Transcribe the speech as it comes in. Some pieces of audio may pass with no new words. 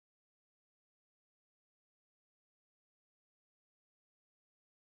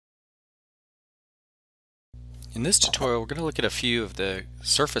In this tutorial, we're going to look at a few of the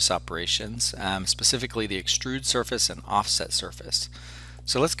surface operations, specifically the extrude surface and offset surface.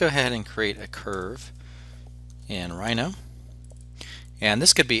 So let's go ahead and create a curve in Rhino. And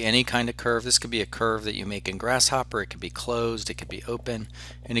this could be any kind of curve. This could be a curve that you make in Grasshopper. It could be closed, it could be open.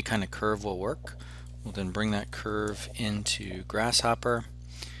 Any kind of curve will work. We'll then bring that curve into Grasshopper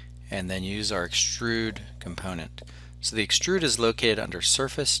and then use our extrude component. So the extrude is located under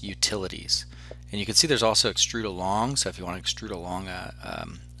Surface Utilities. And you can see there's also extrude along, so if you want to extrude along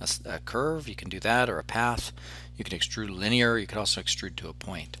a curve, you can do that, or a path. You can extrude linear, you could also extrude to a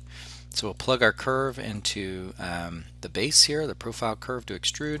point. So we'll plug our curve into the base here, the profile curve to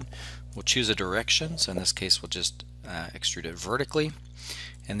extrude. We'll choose a direction, so in this case we'll just extrude it vertically.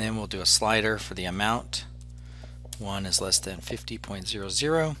 And then we'll do a slider for the amount. 1 is less than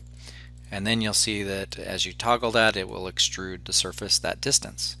 50.00. And then you'll see that as you toggle that, it will extrude the surface that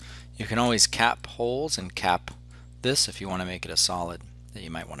distance. You can always cap holes and cap this if you want to make it a solid that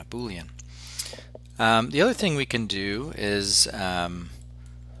you might want a Boolean. The other thing we can do is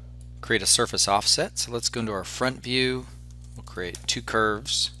create a surface offset. So let's go into our front view. We'll create two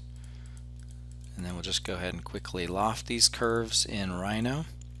curves. And then we'll just go ahead and quickly loft these curves in Rhino.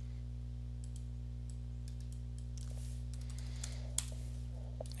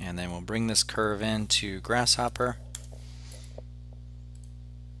 And then we'll bring this curve into Grasshopper.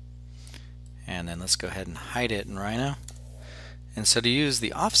 And then let's go ahead and hide it in Rhino. And so to use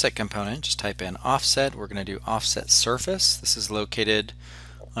the offset component, just type in offset. We're going to do offset surface. This is located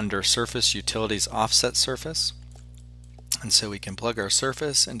under Surface Utilities Offset Surface. And so we can plug our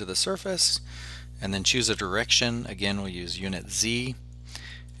surface into the surface and then choose a direction. Again, we'll use unit Z.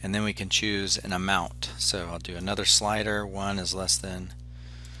 And then we can choose an amount. So I'll do another slider. 1 is less than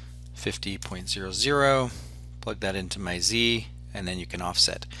 50.00. Plug that into my Z. And then you can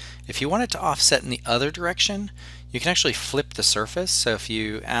offset. If you want it to offset in the other direction, you can actually flip the surface. So if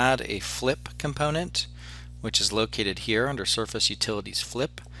you add a flip component, which is located here under Surface Utilities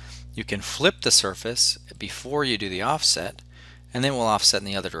Flip, you can flip the surface before you do the offset, and then we'll offset in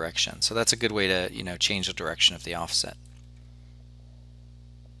the other direction. So that's a good way to change the direction of the offset.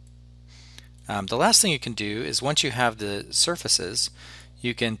 The last thing you can do is once you have the surfaces,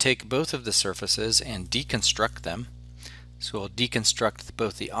 you can take both of the surfaces and deconstruct them. So we'll deconstruct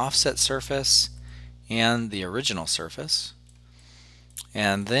both the offset surface and the original surface.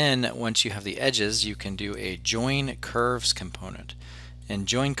 And then once you have the edges, you can do a join curves component. And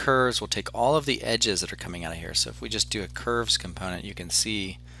join curves will take all of the edges that are coming out of here. So if we just do a curves component, you can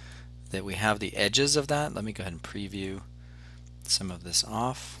see that we have the edges of that. Let me go ahead and preview some of this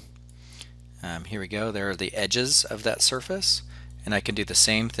off. Here we go. There are the edges of that surface. And I can do the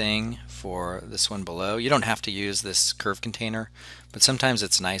same thing for this one below. You don't have to use this curve container, but sometimes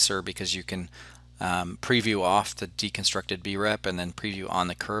it's nicer because you can preview off the deconstructed BREP and then preview on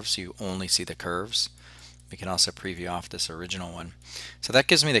the curve so you only see the curves. We can also preview off this original one. So that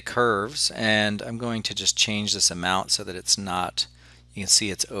gives me the curves, and I'm going to just change this amount so that it's not, you can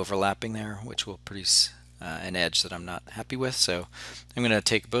see it's overlapping there, which will produce an edge that I'm not happy with. So I'm going to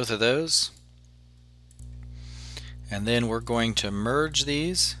take both of those. And then we're going to merge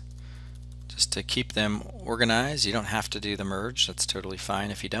these just to keep them organized. You don't have to do the merge. That's totally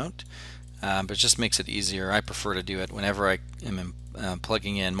fine if you don't. But it just makes it easier. I prefer to do it whenever I am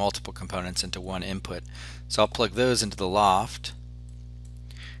plugging in multiple components into one input. So I'll plug those into the loft.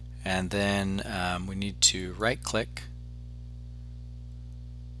 And then we need to right click.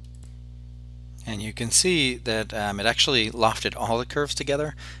 And you can see that it actually lofted all the curves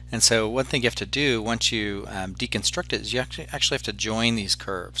together. And so one thing you have to do once you deconstruct it is you actually have to join these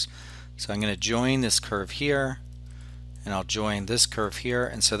curves. So I'm going to join this curve here, and I'll join this curve here.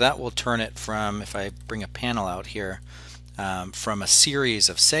 And so that will turn it from, if I bring a panel out here, from a series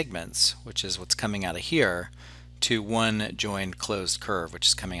of segments, which is what's coming out of here, to one joined closed curve, which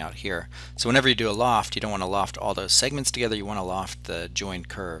is coming out here. So whenever you do a loft, you don't want to loft all those segments together, you want to loft the joined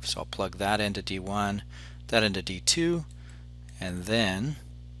curve. So I'll plug that into D1, that into D2, and then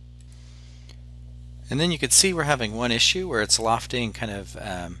you can see we're having one issue where it's lofting kind of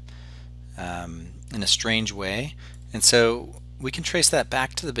in a strange way. And so we can trace that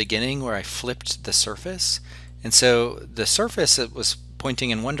back to the beginning where I flipped the surface. And so the surface, it was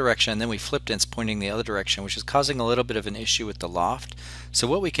pointing in one direction, and then we flipped and it's pointing the other direction, which is causing a little bit of an issue with the loft. So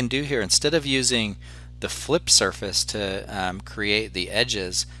what we can do here, instead of using the flip surface to create the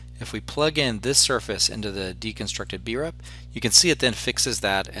edges, if we plug in this surface into the deconstructed BREP, you can see it then fixes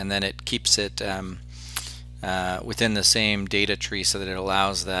that, and then it keeps it within the same data tree so that it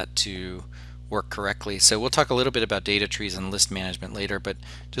allows that to work correctly. So we'll talk a little bit about data trees and list management later, but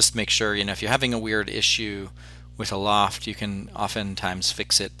just make sure, if you're having a weird issue with a loft, you can oftentimes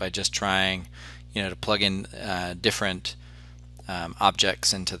fix it by just trying, to plug in different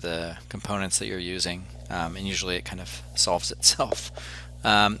objects into the components that you're using, and usually it kind of solves itself.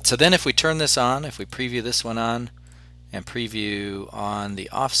 So then if we turn this on, if we preview this one on and preview on the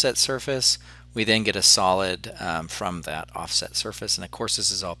offset surface, we then get a solid from that offset surface. And of course this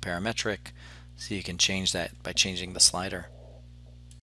is all parametric, so you can change that by changing the slider.